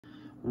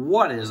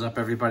What is up,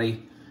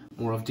 everybody?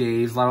 More of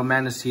Dave's Lotto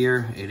Madness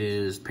here. It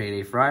is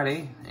Payday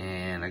Friday,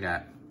 and I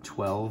got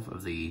 12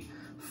 of the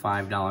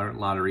 $5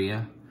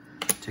 Loteria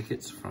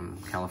tickets from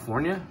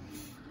California.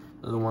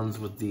 They're the ones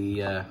with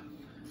the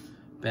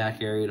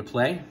back area to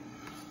play.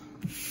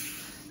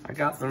 I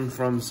got them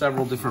from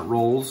several different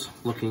rolls,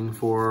 looking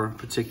for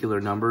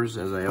particular numbers,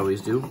 as I always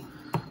do.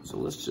 So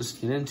let's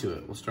just get into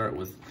it. We'll start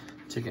with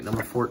ticket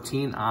number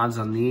 14. Odds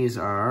on these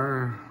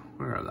are,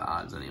 where are the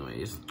odds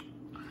anyways?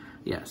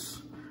 Yes.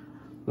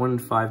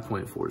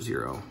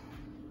 5.40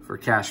 for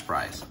cash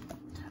prize.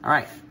 All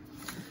right.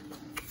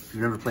 If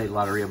you've never played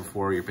Loteria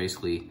before, you're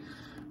basically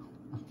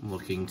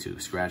looking to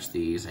scratch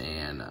these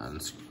and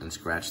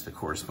scratch the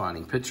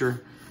corresponding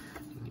picture.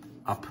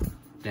 Up,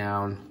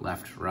 down,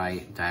 left,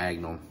 right,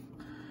 diagonal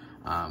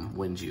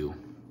wins you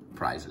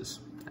prizes.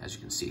 As you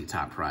can see,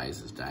 top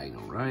prize is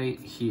diagonal right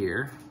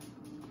here.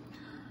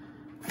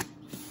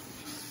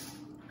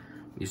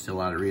 Used to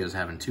Loterias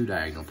having 2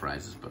 diagonal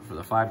prizes, but for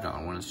the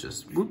 $5 one, it's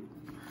just whoop.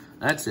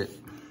 That's it.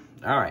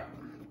 All right.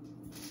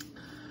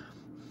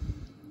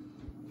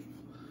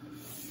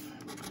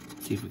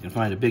 See if we can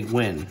find a big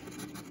win.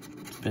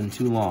 It's been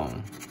too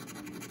long.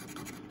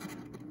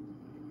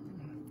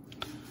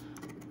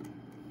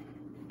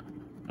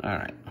 All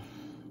right.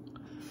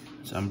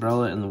 It's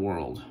umbrella in the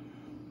world.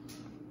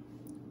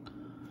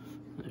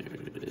 There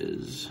it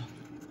is.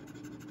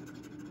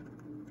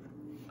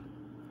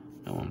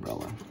 No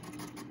umbrella.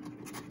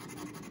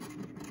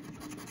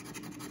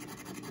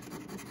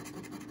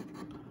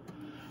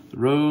 The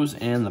rose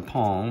and the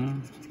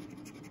palm.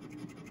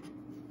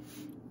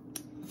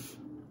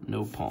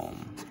 No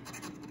palm.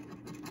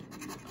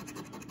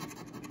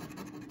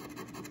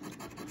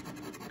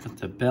 Got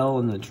the bell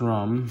and the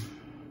drum.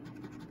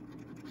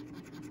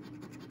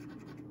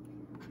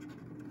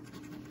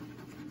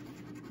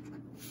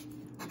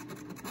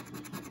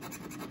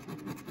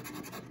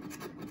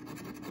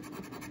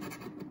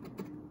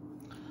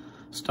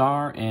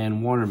 Star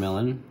and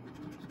watermelon.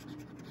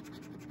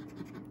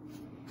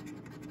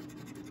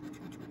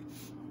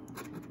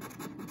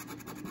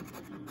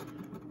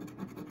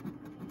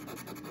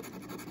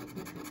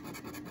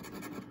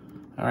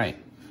 All right,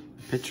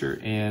 the pitcher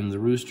and the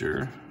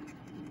rooster.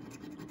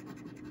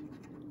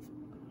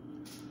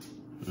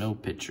 No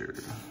pitcher.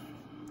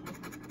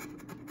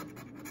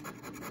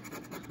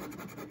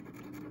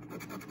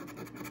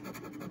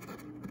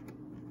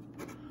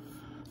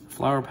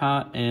 Flower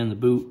pot and the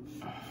boot.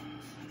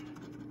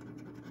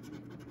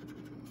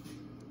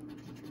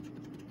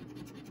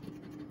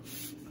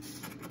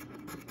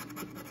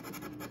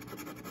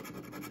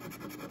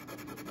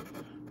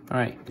 All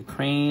right, the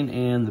crane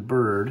and the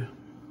bird.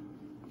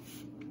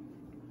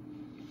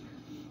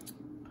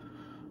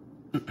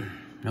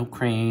 No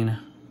crane,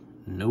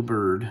 no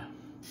bird.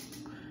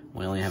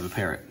 We only have a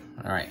parrot.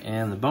 All right,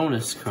 and the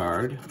bonus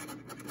card,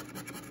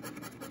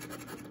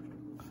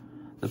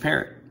 the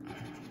parrot.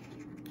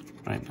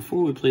 All right,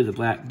 before we play the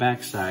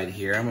back side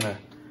here, I'm gonna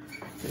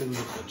look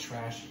at the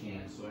trash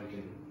can so I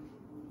can,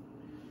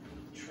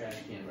 trash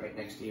can right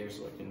next to here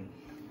so I can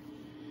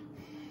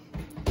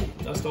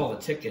dust all the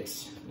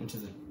tickets into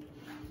the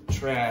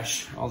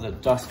trash, all the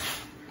dust,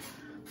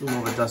 move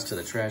all the dust to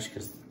the trash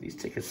because these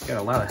tickets got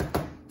a lot of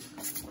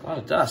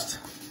dust.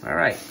 All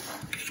right,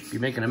 be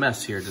making a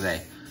mess here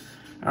today.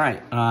 All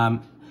right,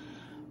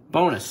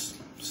 bonus.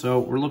 So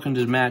we're looking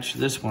to match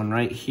this one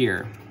right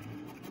here.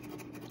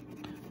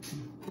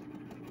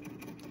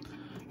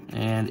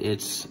 And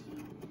it's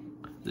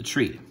the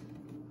tree.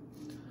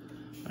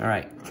 All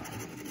right.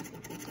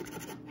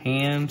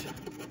 Hand,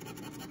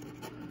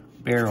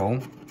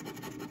 barrel,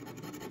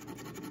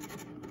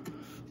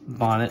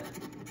 bonnet,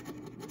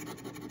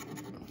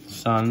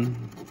 sun,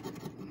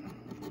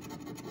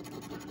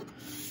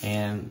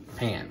 and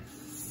pan.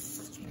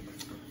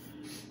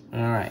 All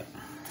right.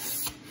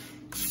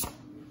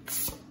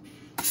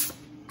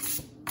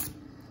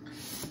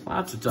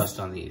 Lots of dust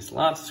on these.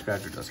 Lots of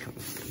scratcher dust coming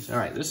from these. All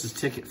right, this is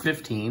ticket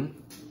 15.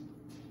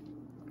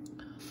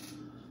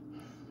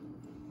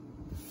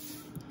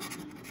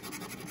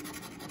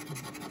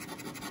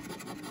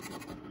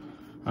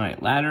 All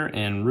right, ladder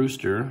and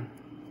rooster.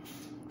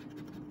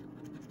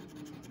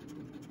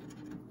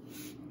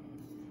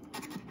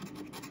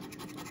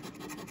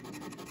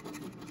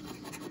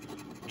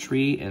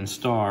 Tree and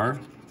star.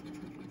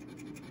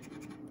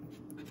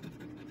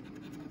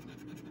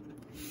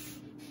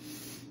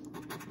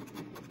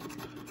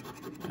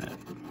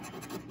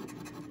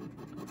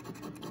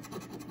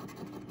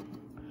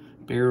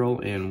 Barrel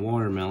and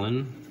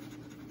watermelon.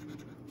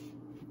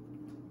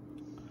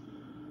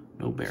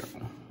 No barrel.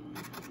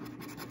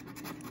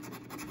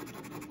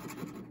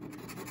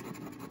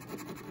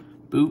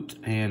 Boot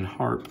and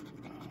harp.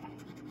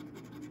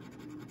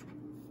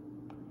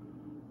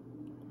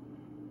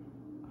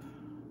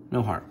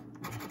 No harp.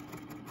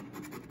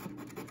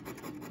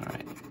 All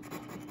right.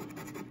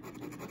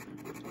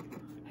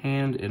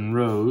 Hand and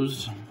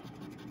rose.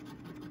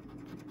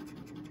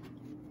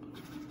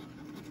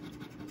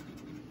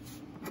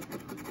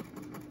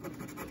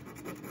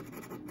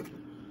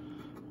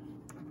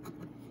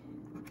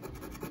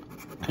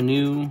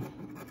 canoe,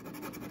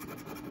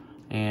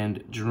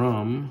 and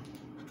drum.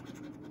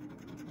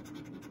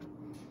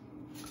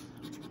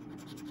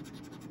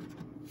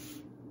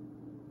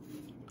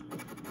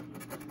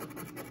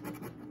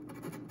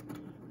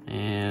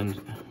 And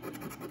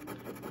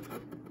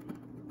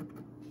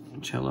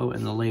cello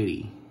and the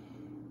lady.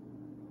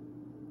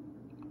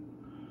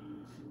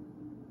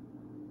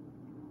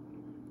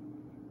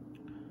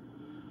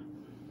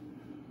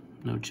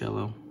 No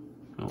cello,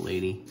 no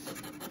lady.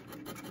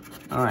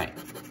 All right,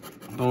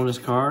 bonus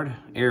card,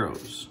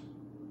 arrows.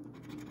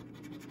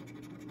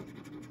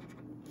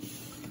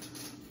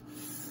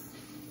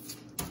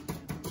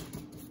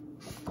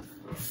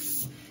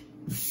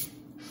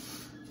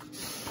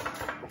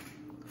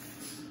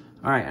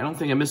 All right, I don't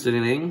think I missed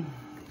anything.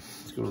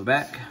 Let's go to the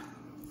back.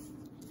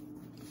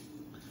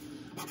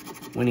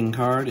 Winning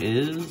card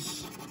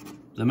is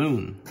the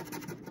moon.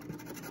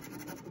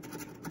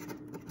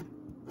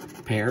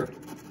 Pair.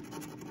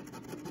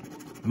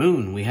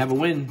 Moon, we have a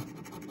win.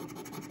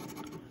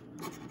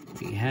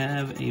 We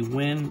have a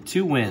win,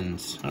 2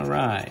 wins. All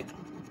right.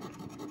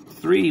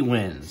 3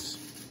 wins.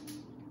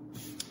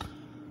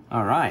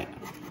 All right.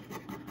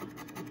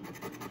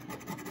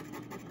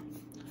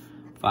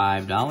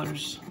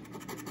 $5.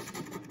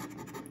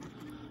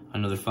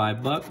 Another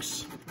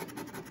 $5.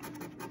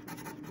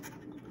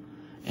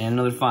 And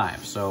another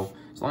 5. So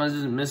as long as it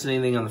doesn't miss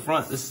anything on the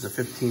front, this is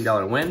a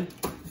 $15 win.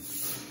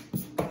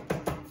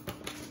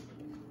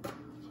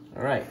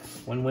 All right,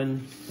 1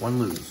 win, 1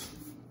 lose.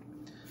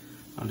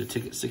 On to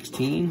ticket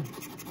 16.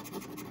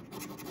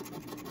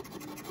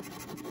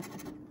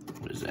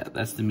 What is that?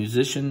 That's the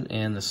musician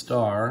and the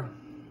star.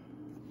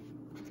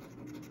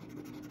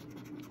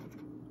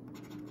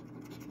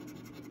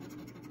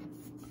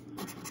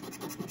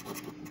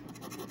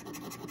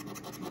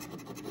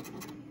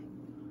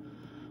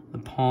 The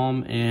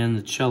palm and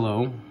the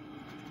cello.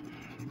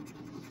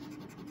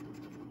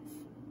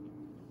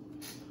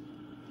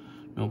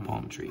 No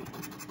palm tree.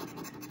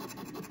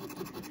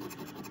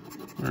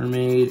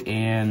 Mermaid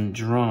and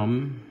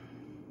drum.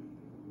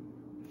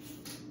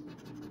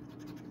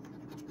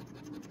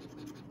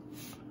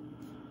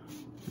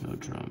 No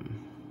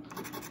drum.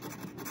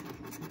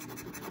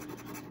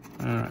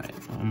 All right,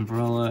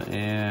 umbrella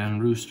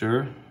and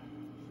rooster.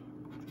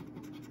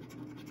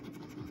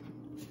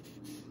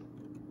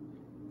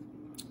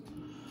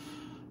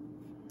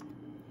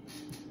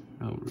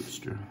 No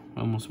rooster.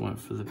 Almost went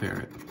for the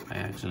parrot by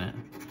accident.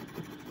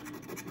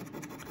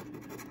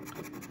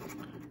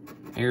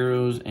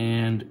 Arrows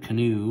and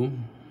canoe.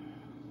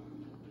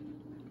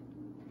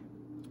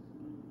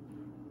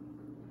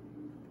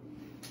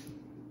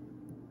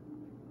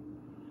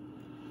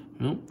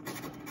 Nope.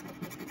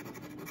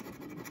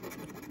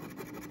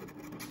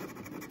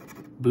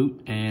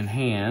 Boot and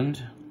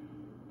hand.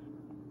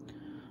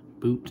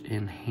 Boot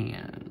and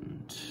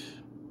hand.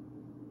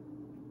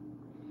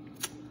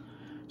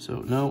 So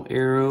no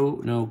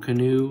arrow, no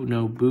canoe,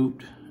 no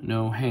boot,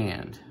 no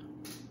hand.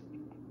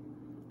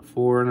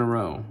 4 in a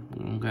row.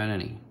 We don't got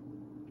any.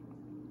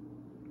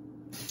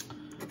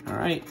 All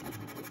right.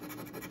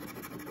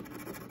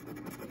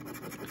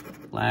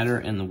 Ladder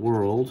and the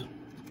world.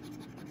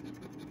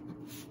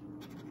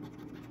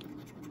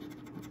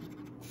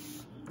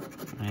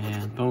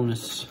 And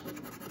bonus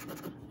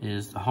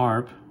is the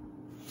harp,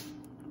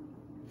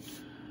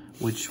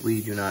 which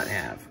we do not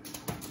have.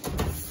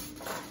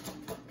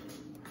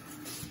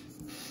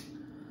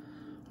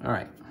 All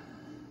right.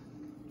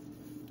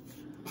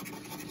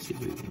 Let's see if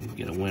we can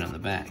get a win on the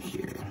back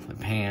here. The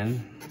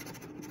pan.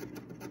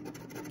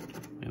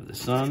 We have the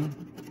sun.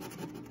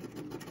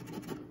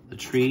 The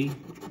tree.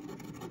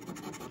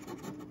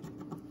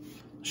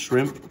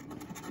 Shrimp.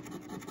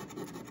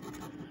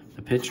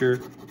 The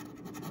pitcher.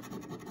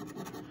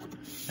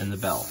 And the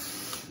bell.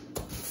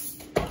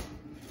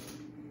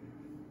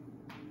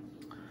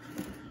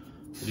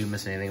 If you do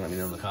miss anything, let me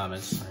know in the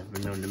comments. I've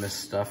been known to miss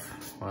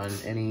stuff on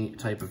any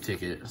type of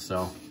ticket,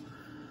 so.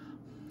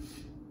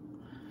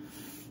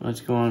 Let's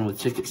go on with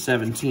ticket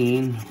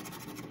 17,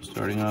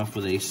 starting off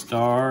with a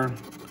star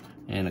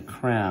and a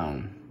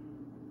crown.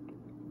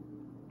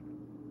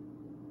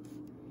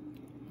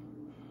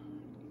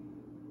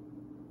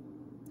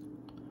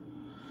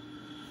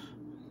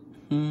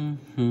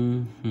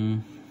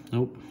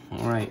 Nope.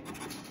 All right.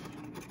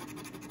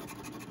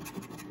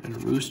 And a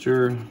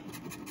rooster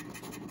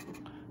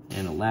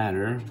and a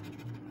ladder.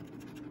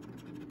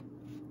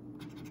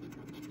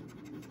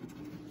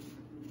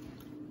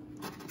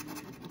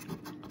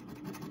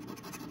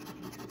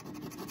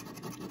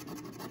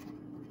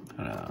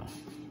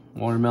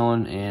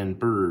 Watermelon and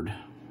bird.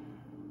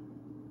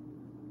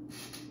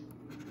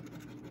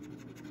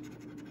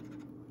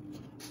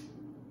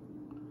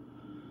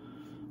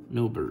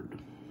 No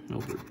bird. No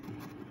bird.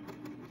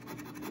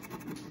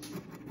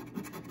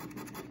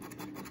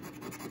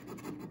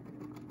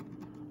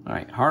 All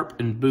right, harp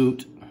and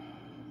boot.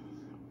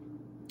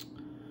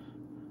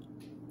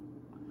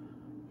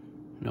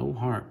 No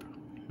harp,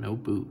 no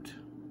boot.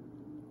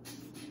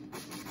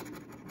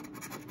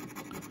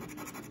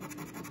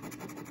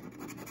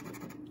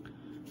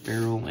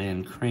 Barrel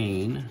and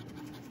crane.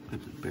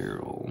 At the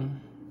barrel.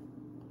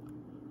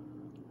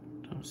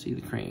 Don't see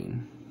the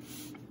crane.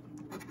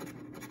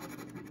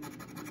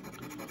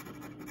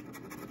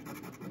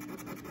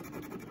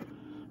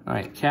 All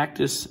right,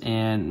 cactus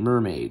and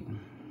mermaid.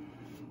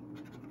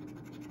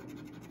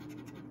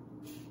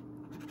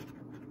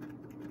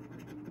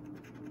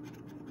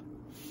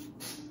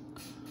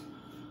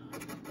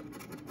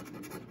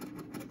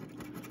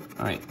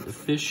 All right, the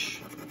fish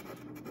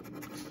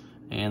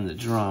and the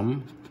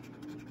drum.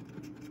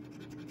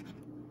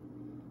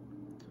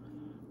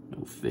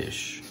 No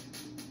fish.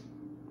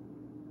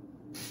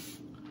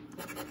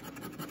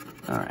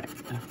 All right,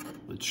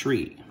 the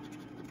tree.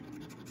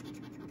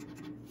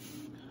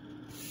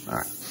 All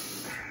right.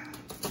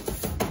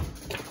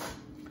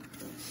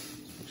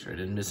 Make sure I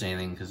didn't miss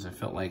anything because I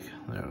felt like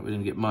we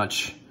didn't get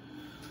much.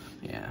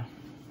 Yeah.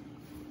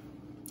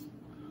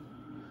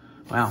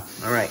 Wow,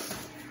 all right.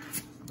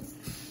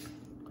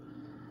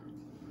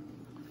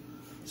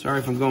 Sorry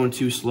if I'm going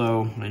too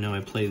slow. I know I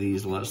play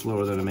these a lot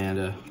slower than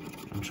Amanda.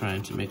 I'm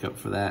trying to make up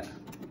for that.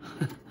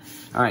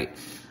 All right,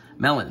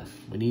 melon.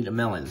 We need a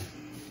melon.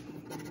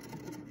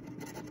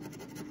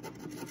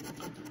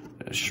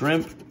 A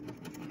shrimp.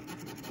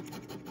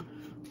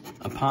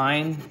 A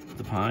pine.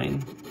 The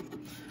pine.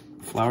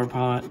 Flower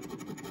pot.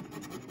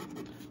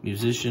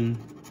 Musician.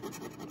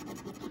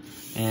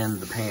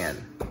 And the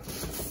pan.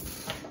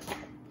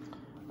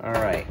 All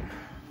right.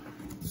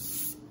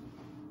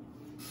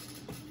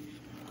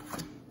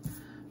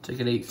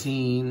 Ticket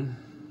 18.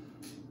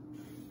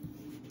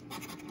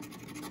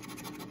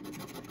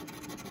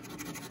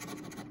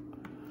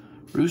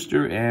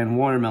 Rooster and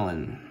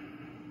watermelon.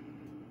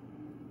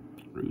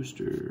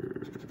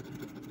 Rooster.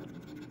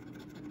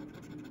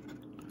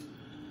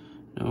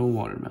 No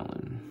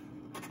watermelon.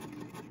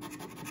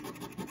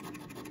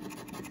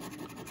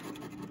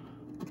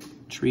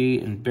 Tree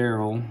and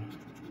barrel.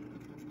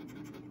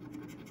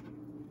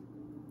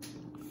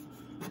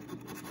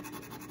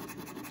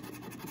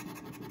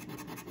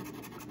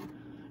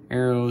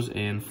 Arrows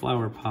and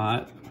flower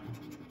pot.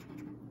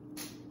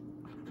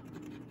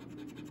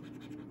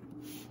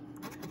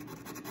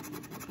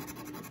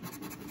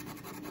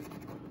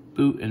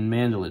 Boot and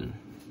mandolin.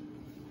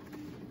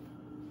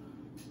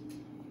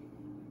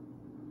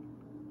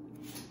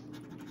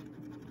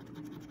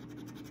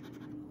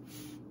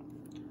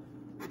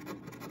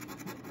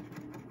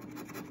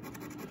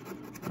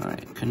 All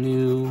right,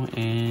 canoe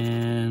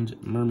and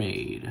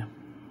mermaid.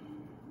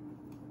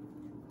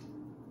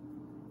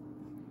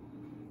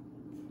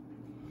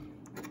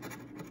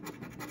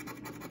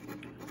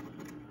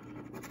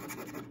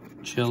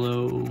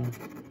 Cello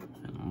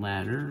and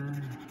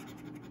ladder.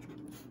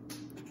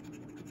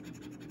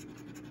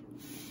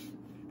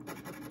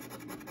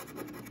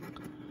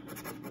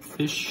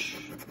 Fish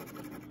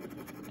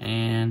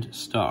and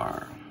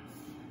star.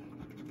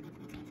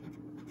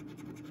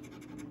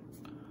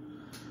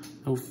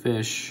 No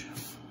fish.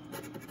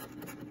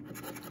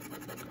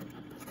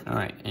 All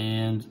right,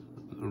 and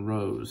the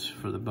rose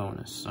for the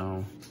bonus.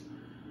 So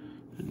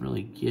didn't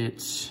really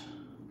get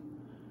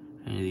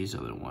any of these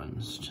other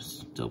ones.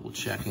 Just double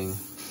checking.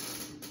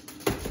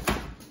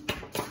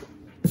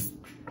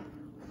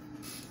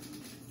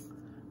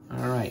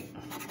 All right.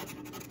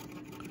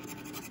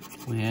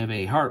 We have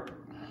a harp.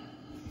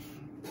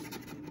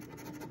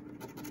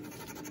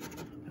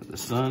 The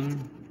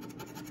sun,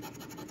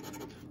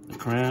 the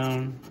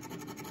crown,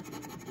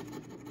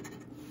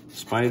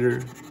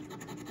 spider,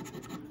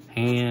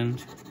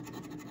 hand,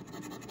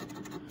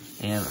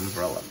 and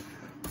umbrella.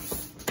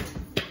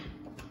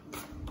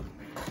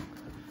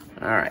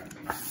 All right.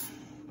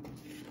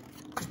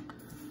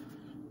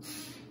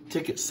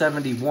 Ticket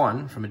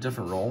 71 from a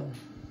different roll.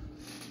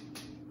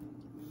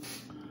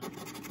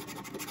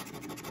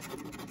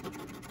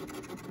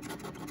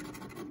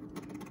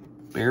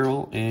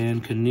 Barrel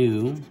and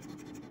canoe.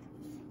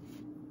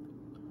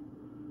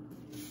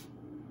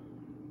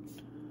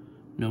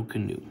 No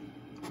canoe.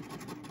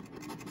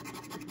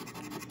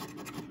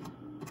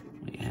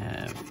 We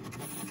have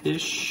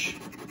fish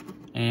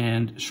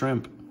and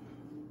shrimp.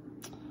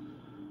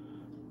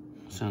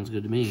 Sounds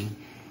good to me.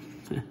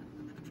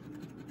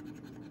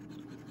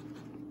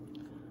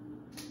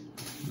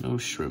 No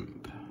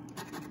shrimp.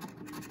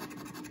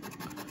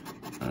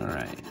 All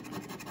right.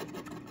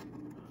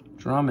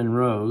 Drum and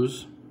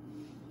rose.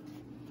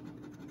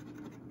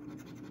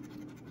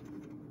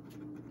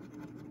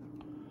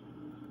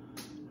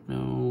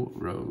 No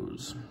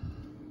rose.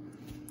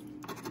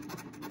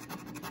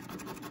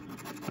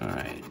 All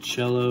right,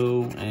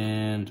 cello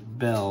and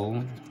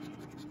bell.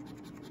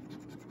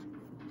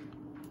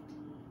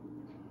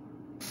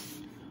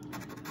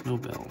 No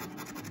bell.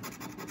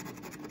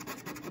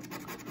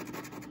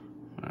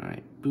 All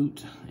right,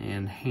 boot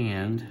and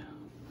hand,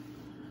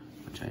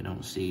 which I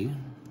don't see.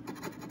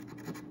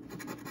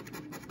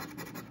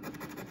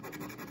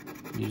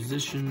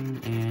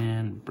 Musician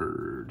and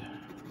bird.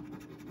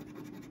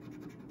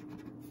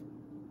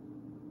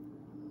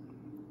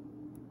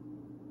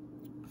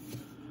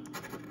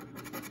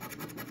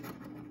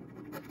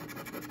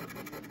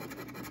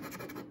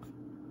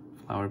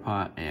 Flower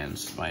pot and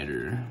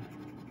spider.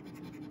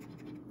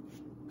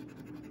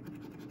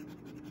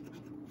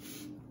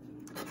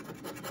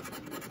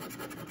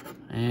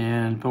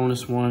 And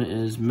bonus one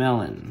is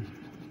melon.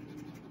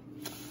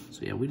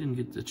 So yeah, we didn't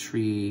get the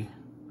tree,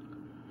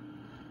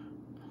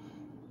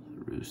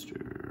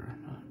 rooster,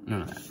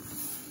 none of that.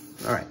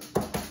 All right.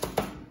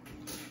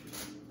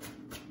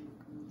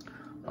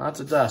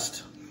 Lots of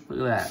dust.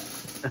 Look at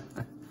that.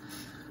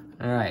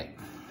 All right.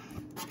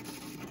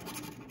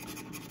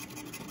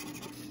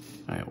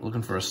 All right, we're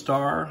looking for a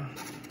star.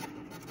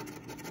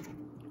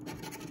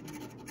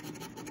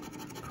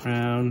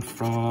 Crown,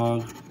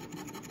 frog,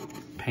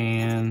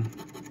 pan,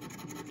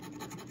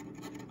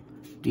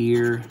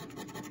 deer,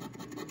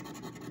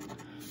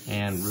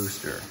 and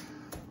rooster.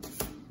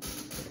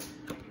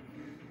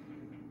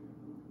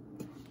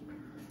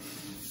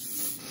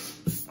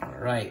 All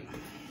right.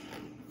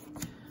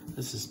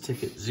 This is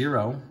ticket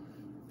 0.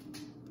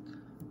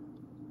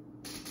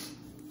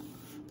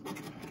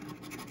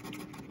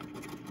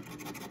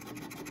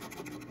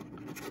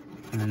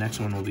 And the next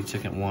one will be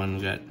ticket 1.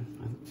 We got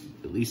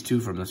at least 2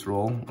 from this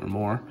roll or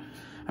more.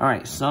 All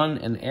right, sun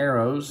and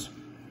arrows.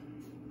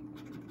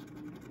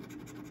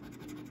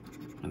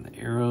 And the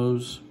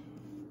arrows.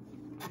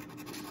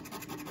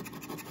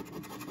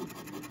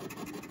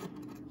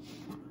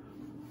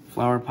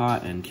 Flower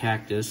pot and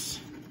cactus.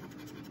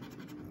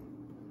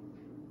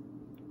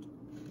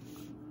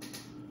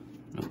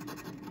 Nope.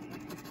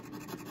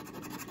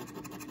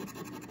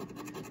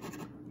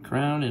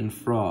 Crown and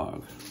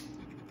frog.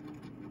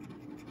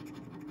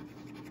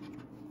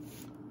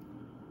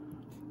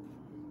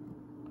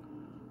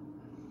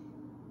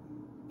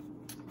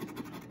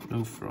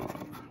 No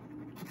frog.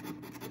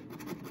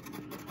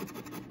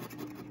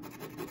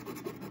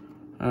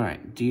 All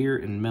right, deer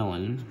and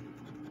melon.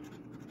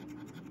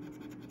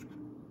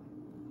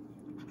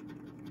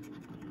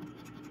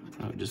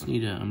 Oh, just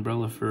need an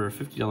umbrella for a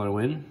 $50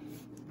 win.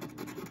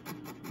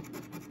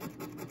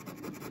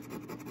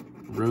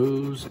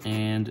 Rose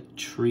and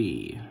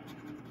tree.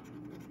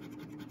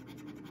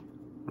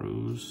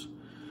 Rose.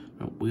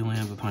 Nope, we only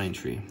have a pine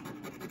tree.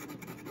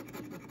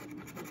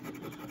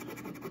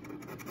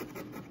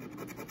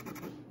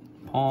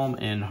 Palm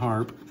and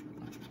harp.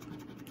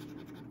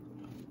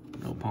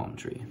 No palm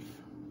tree.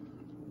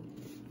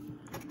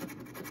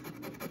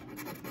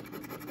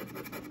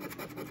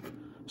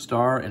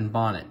 Star and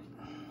bonnet.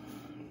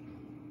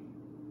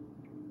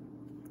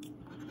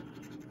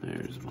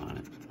 There's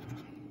bonnet.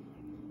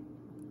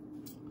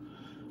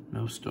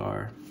 No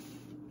star.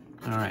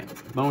 All right,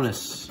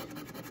 bonus.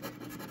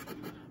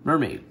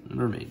 Mermaid,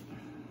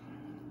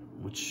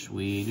 which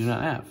we do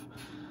not have.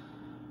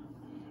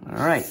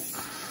 All right.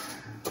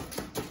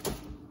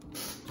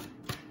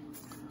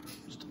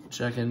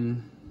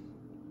 Checking.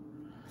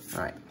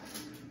 All right.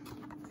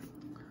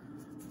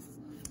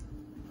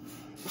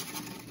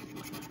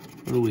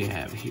 What do we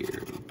have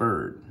here?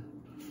 Bird.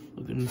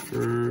 Looking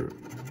for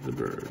the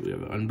bird. We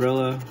have an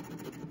umbrella,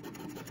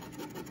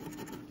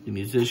 the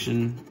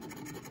musician,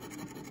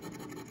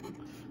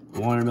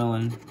 the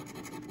watermelon,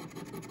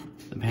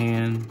 the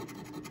pan,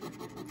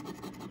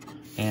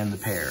 and the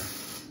pear.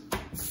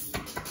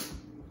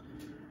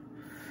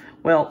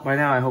 Well, by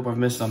now I hope I've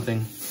missed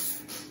something.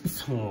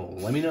 So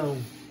let me know.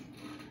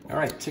 All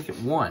right, ticket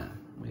 1.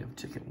 We have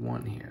ticket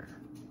 1 here.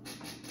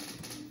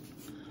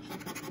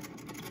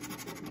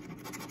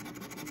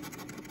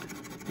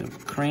 We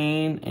have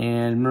crane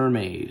and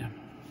mermaid.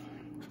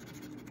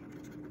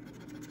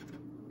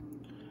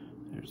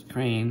 There's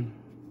crane.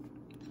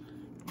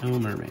 No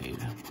mermaid.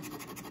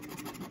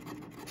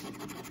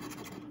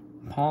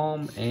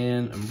 Palm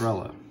and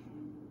umbrella.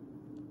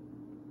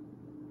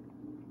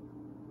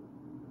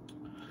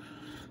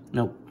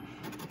 Nope.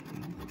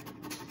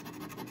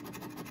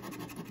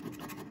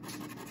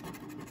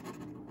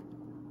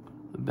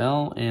 The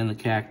bell and the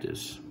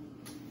cactus.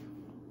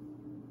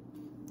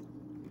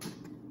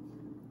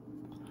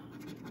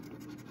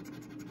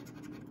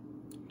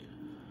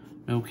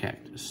 No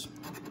cactus.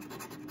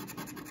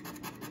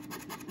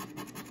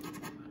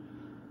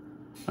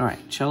 All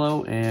right,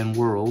 cello and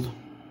world.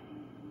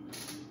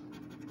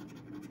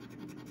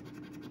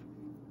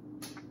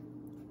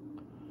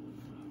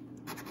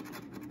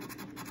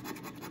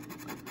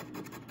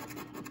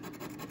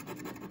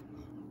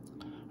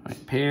 All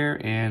right, pear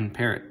and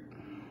parrot.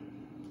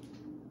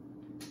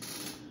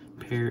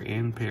 Pear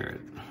and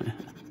parrot.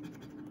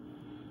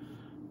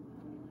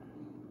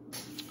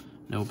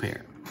 No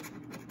pear.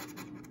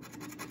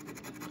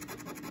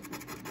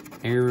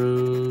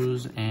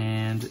 Arrows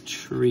and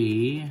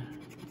tree.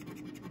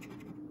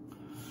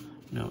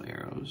 No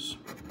arrows.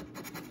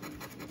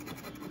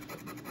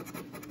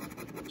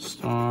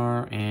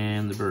 Star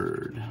and the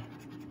bird.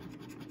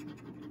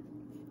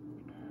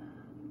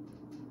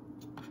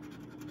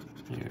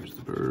 There's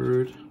the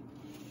bird.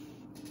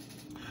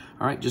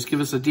 All right, just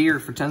give us a deer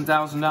for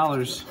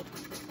 $10,000.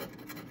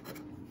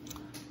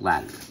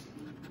 Ladder.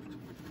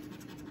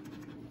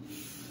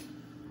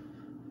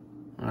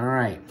 All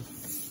right.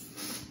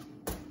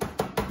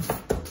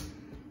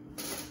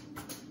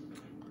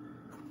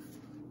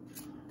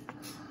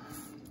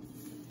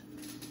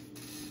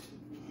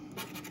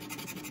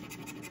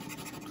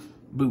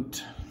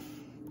 Boot.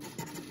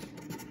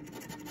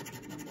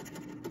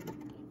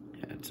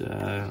 Got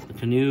a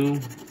canoe,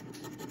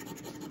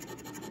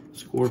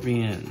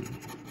 scorpion,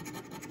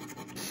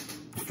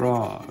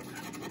 frog,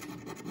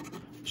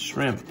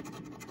 shrimp,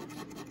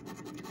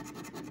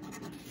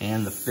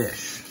 and the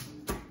fish.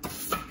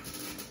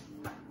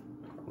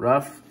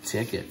 Rough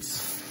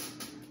tickets.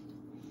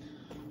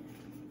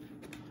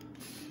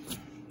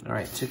 All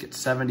right, ticket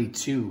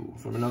 72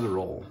 from another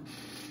roll.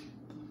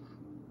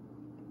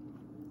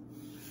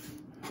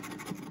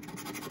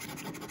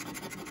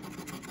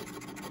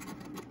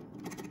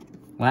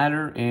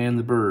 Ladder and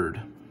the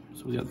bird.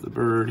 So we got the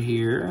bird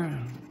here.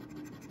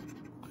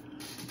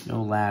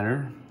 No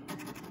ladder.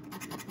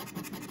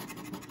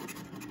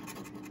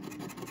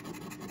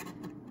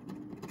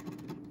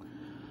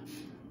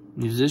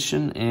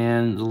 Musician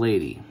and the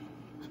lady.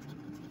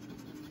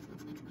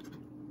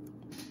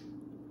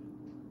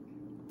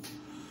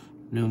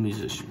 No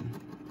musician.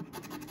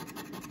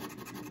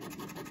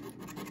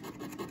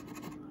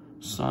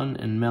 Sun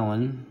and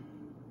melon.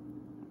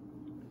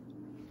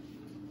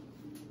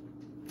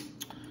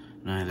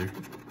 Neither.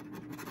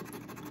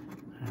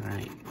 All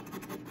right.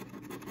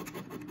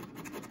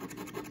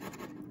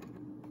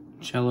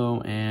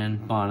 Cello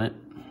and bonnet.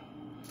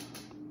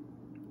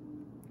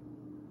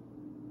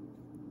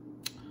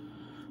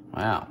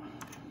 Wow.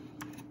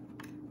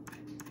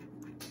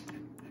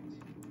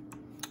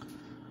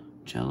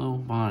 Cello,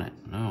 bonnet,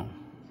 no.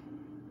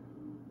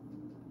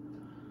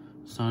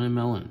 Sun and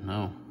melon,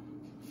 no.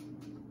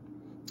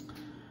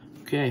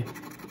 Okay,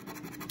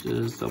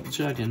 just double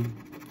checking.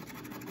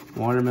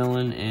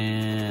 Watermelon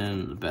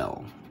and the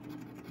bell.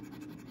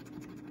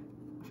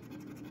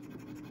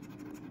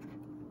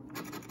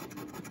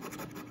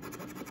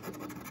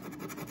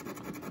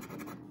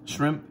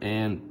 Shrimp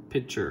and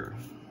pitcher.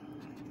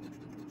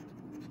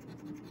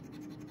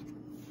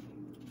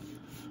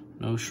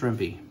 No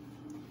shrimpy.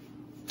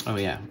 Oh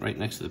yeah, right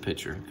next to the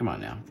pitcher. Come on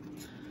now.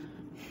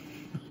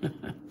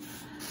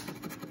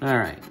 All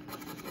right.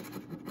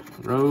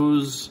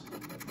 Rose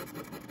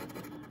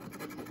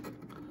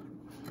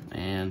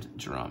and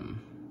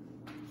drum.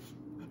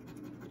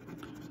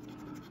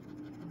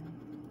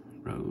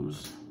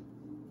 Rose.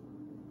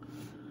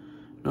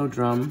 No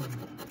drum.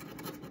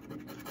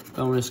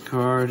 Bonus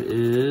card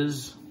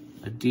is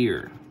a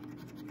deer.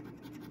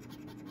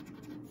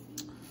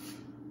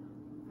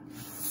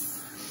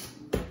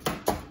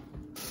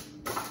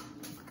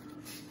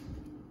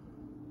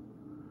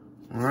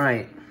 All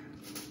right.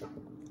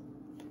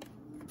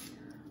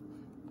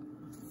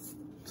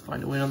 Let's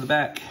find a win on the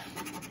back.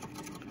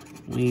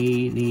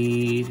 We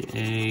need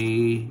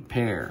a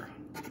pair.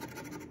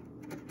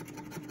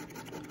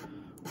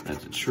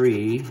 That's a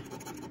tree,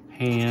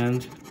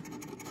 hand,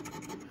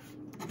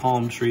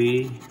 palm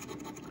tree,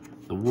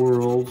 the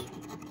world,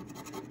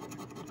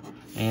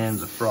 and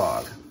the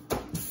frog.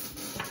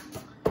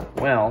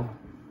 Well,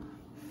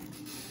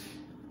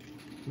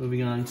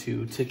 moving on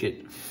to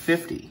ticket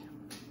 50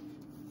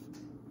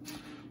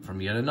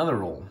 from yet another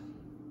roll.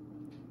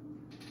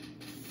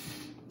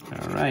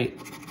 All right.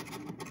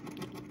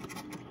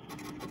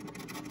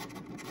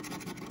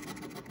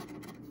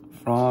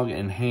 Frog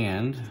and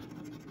hand.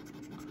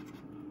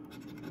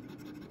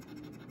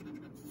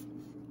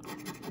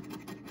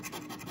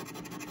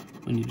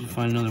 We need to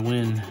find another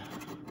win.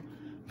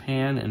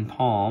 Pan and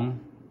palm.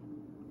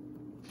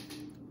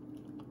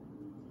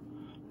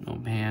 No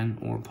pan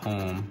or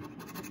palm.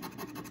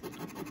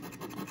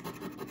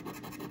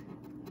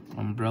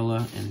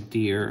 Umbrella and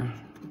deer.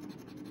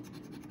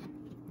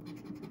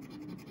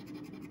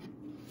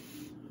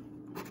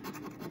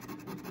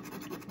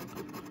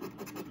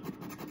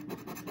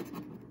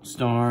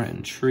 Star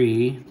and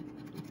tree.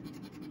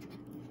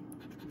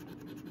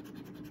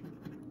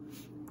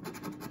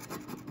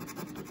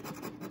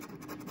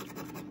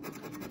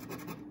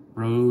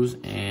 Rose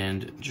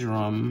and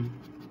drum.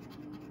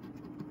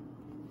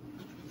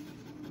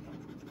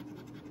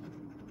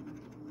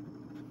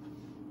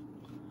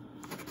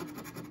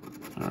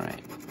 All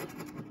right.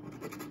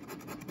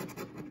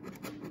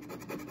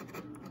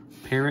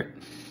 Parrot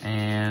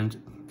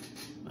and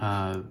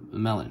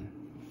melon.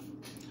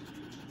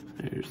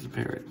 There's the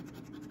parrot.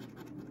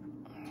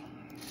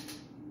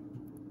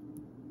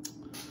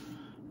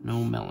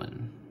 No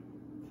melon.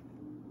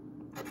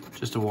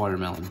 Just a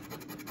watermelon.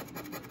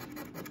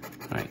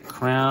 All right,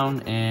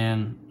 crown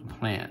and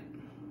plant.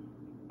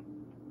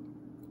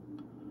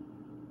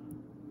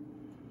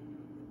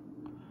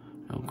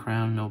 No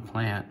crown, no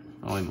plant.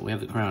 Oh, wait, we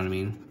have the crown, I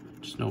mean,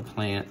 just no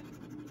plant.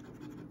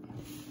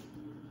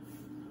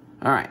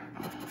 All right.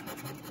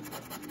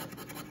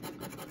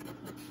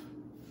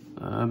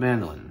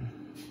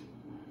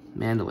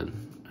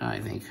 Mandolin, I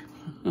think.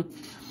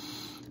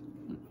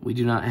 We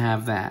do not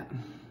have that.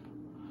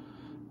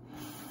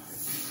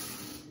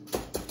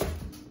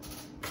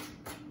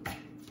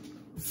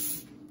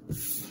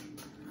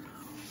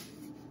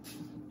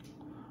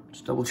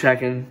 Just double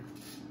checking.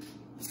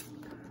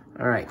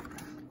 All right.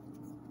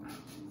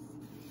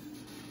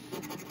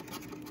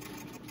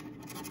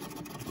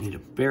 Need a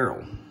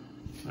barrel.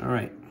 All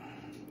right.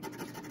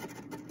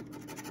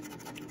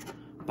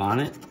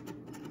 Bonnet.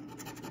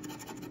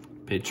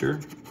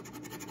 Pitcher.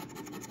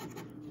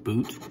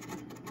 boot,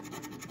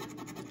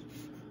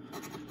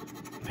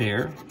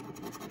 pear,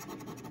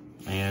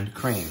 and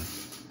crane.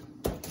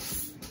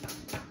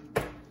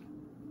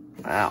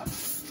 Wow.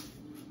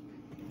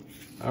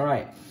 All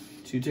right,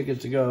 2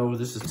 tickets to go.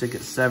 This is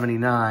ticket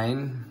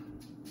 79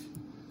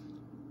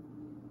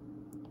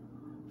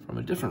 from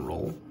a different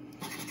roll.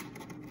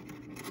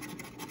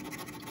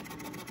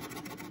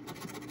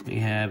 We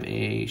have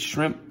a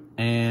shrimp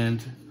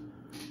and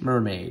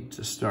mermaid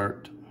to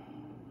start.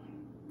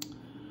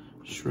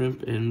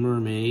 Shrimp and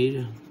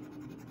mermaid.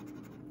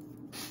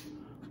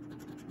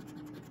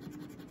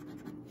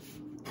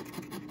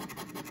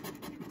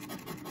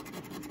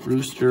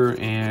 Rooster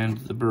and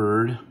the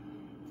bird.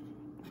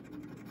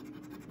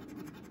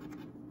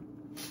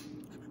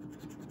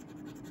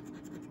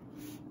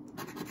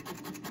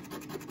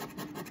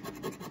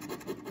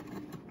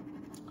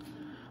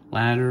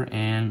 Ladder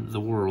and the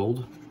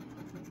world.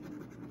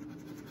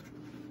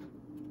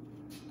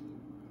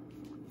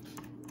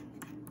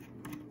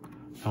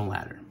 No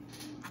ladder.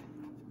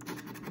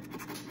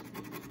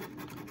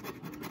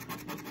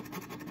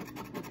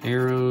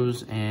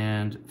 Arrows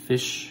and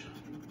fish.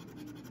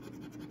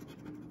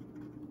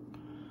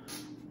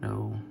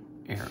 No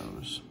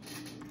arrows.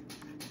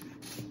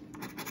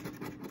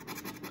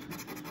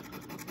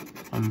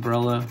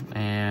 Umbrella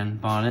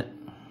and bonnet.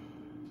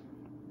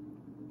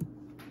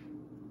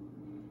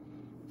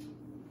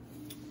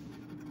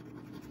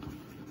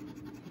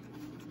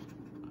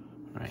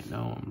 All right,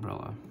 no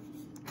umbrella.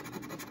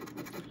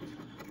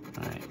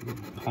 All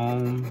right,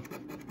 palm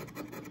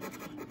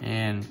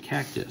and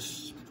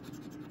cactus.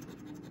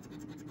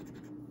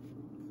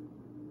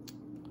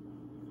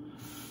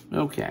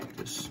 No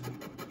cactus.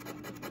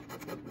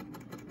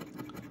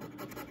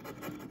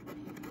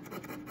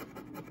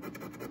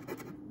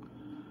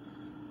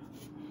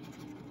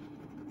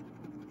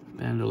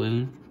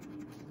 Mandolin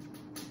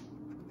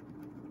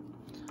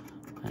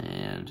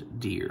and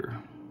deer.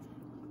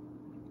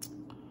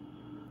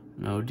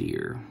 No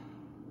deer.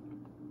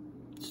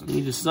 Just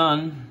need a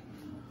sun.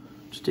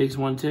 Just takes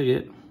 1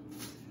 ticket.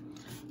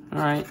 All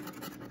right.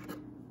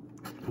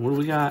 What do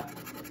we got?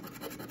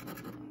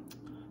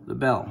 The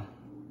bell,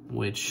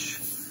 which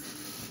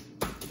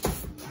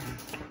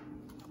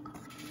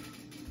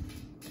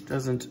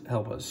doesn't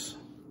help us.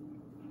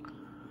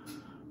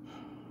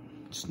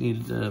 Just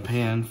needed a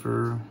pan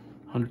for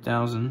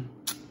 100,000.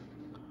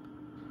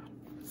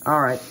 All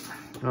right.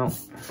 Well,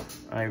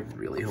 I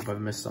really hope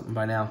I've missed something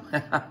by now.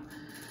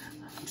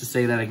 To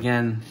say that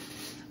again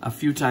a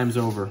few times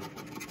over.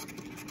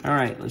 All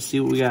right, let's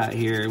see what we got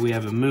here. We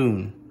have a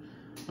moon.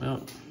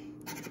 Well,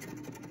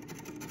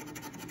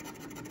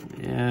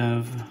 we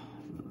have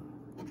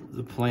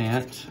the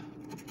plant,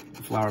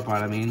 the flower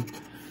pot, I mean,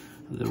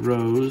 the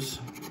rose,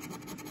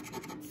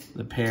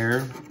 the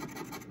pear,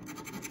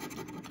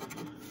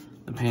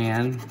 the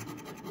pan,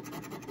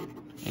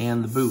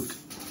 and the boot.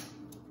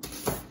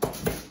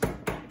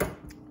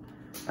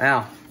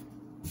 Now,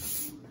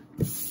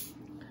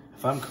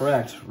 if I'm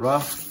correct,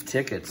 rough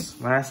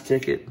tickets. Last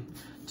ticket,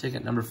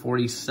 ticket number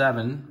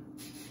 47.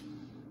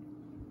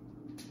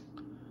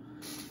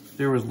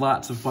 There was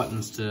lots of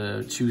buttons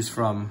to choose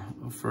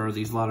from for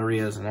these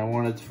Loterias, and I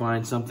wanted to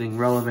find something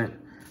relevant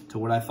to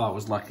what I thought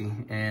was lucky.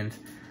 And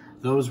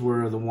those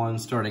were the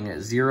ones starting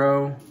at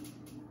 0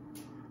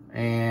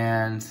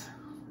 and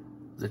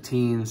the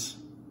teens.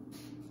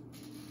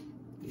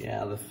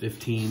 Yeah, the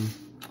 15.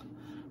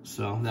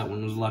 So that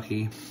one was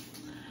lucky,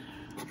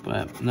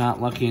 but not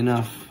lucky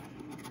enough.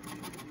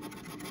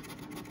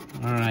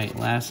 All right,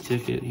 last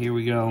ticket, here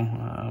we go.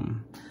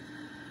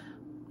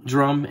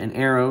 Drum and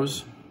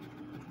arrows.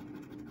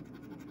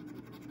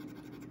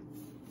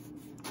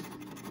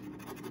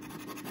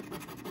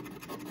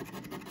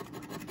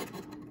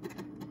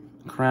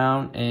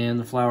 Crown and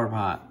the flower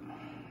pot.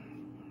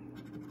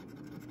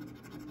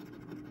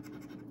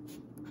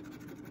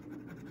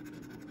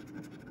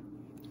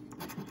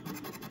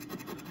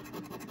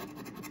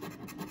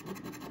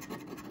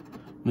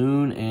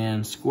 Moon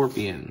and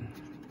scorpion.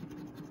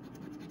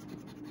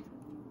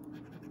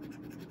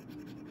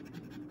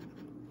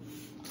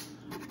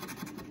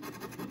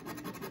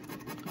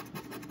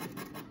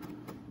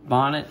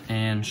 Bonnet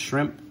and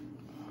shrimp.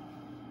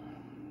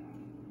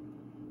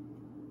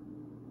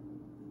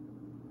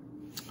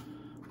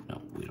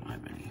 No, we don't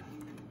have any.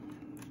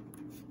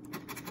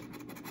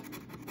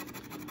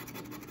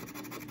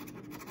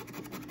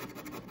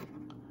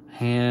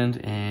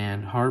 Hand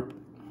and harp.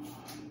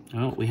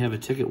 Oh, we have a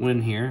ticket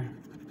win here.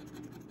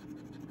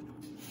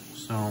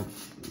 So,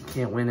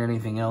 can't win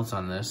anything else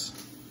on this.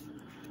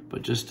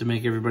 But just to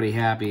make everybody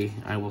happy,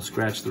 I will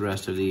scratch the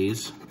rest of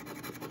these.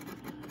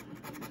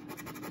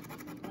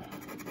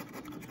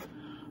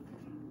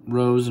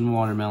 Rose and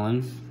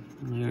watermelon.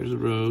 There's a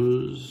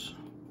rose.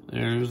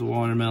 There's a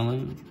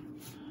watermelon.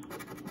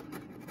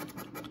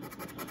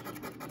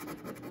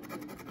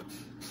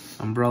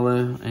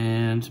 Umbrella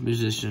and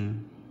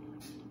musician,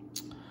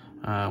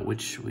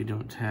 which we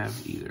don't have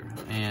either.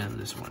 And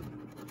this one.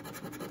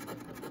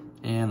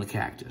 And the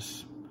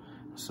cactus.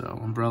 So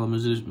umbrella,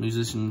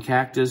 musician,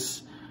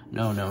 cactus.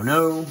 No, no,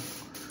 no.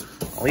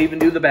 I'll even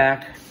do the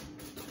back.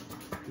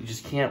 You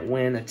just can't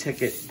win a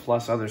ticket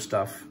plus other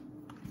stuff.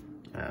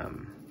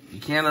 You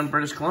can on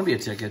British Columbia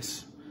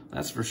tickets,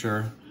 that's for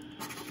sure.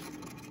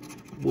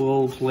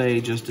 We'll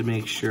play just to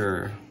make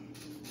sure.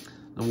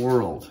 The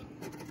world.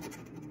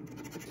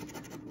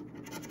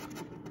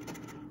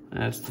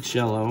 That's the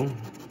cello.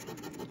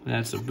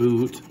 That's a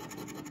boot.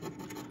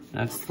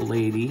 That's the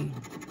lady.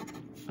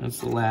 That's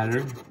the ladder.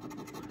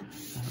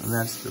 And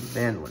that's the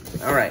mandolin.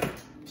 All right,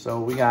 so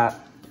we got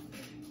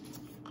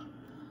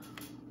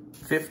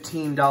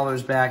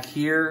 $15 back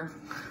here.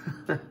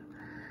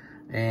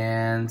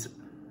 And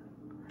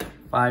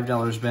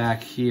 $5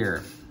 back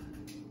here.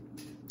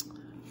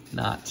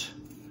 Not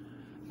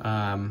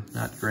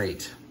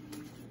great.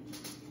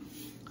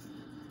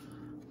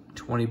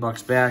 20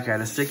 bucks back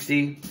out of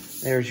 60.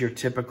 There's your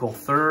typical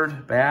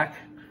third back.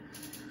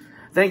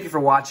 Thank you for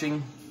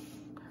watching.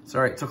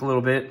 Sorry it took a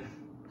little bit.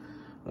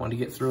 Wanted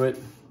to get through it.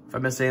 If I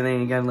missed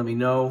anything again, let me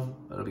know.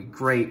 That'll be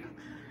great.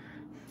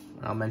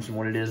 I'll mention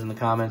what it is in the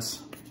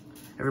comments.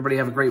 Everybody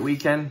have a great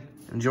weekend.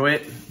 Enjoy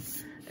it.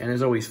 And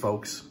as always,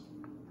 folks,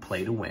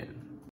 play to win.